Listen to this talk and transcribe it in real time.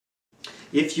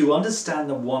If you understand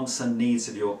the wants and needs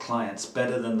of your clients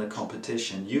better than the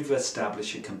competition, you've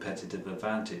established a competitive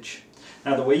advantage.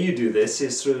 Now, the way you do this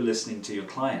is through listening to your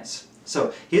clients.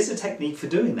 So here's a technique for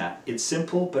doing that. It's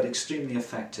simple but extremely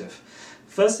effective.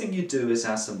 First thing you do is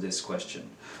ask them this question: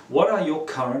 what are your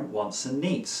current wants and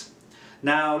needs?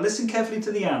 Now listen carefully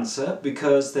to the answer,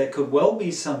 because there could well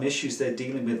be some issues they're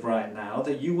dealing with right now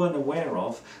that you weren't aware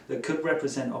of that could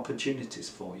represent opportunities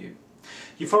for you.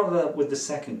 You follow that up with the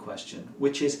second question,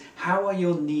 which is, how are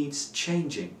your needs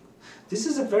changing? This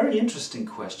is a very interesting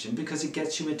question because it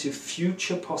gets you into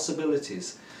future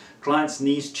possibilities. Clients'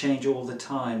 needs change all the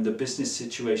time. The business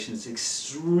situation is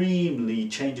extremely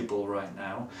changeable right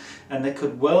now, and there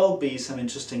could well be some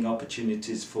interesting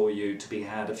opportunities for you to be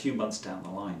had a few months down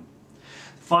the line.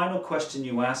 The final question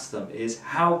you ask them is,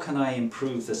 how can I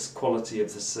improve the quality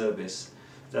of the service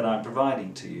that I'm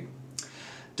providing to you?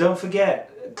 Don't forget,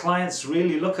 clients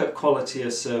really look at quality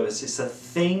of service. It's a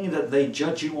thing that they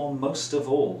judge you on most of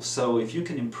all. So if you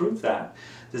can improve that,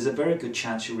 there's a very good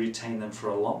chance you'll retain them for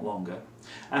a lot longer.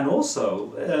 And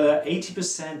also,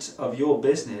 80% of your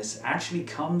business actually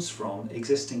comes from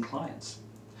existing clients.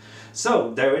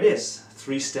 So there it is,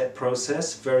 3-step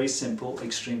process, very simple,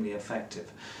 extremely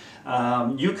effective.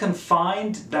 You can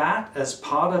find that as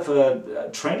part of a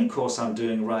training course I'm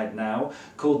doing right now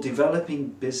called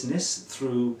Developing Business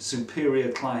Through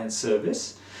Superior Client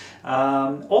Service.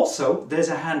 Also, there's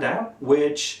a handout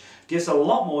which gives a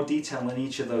lot more detail in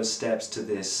each of those steps to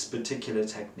this particular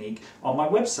technique on my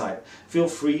website. Feel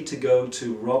free to go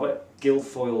to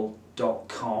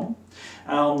robertgilfoyle.com.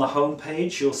 On the home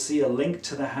page you'll see a link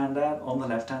to the handout on the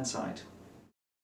left hand side.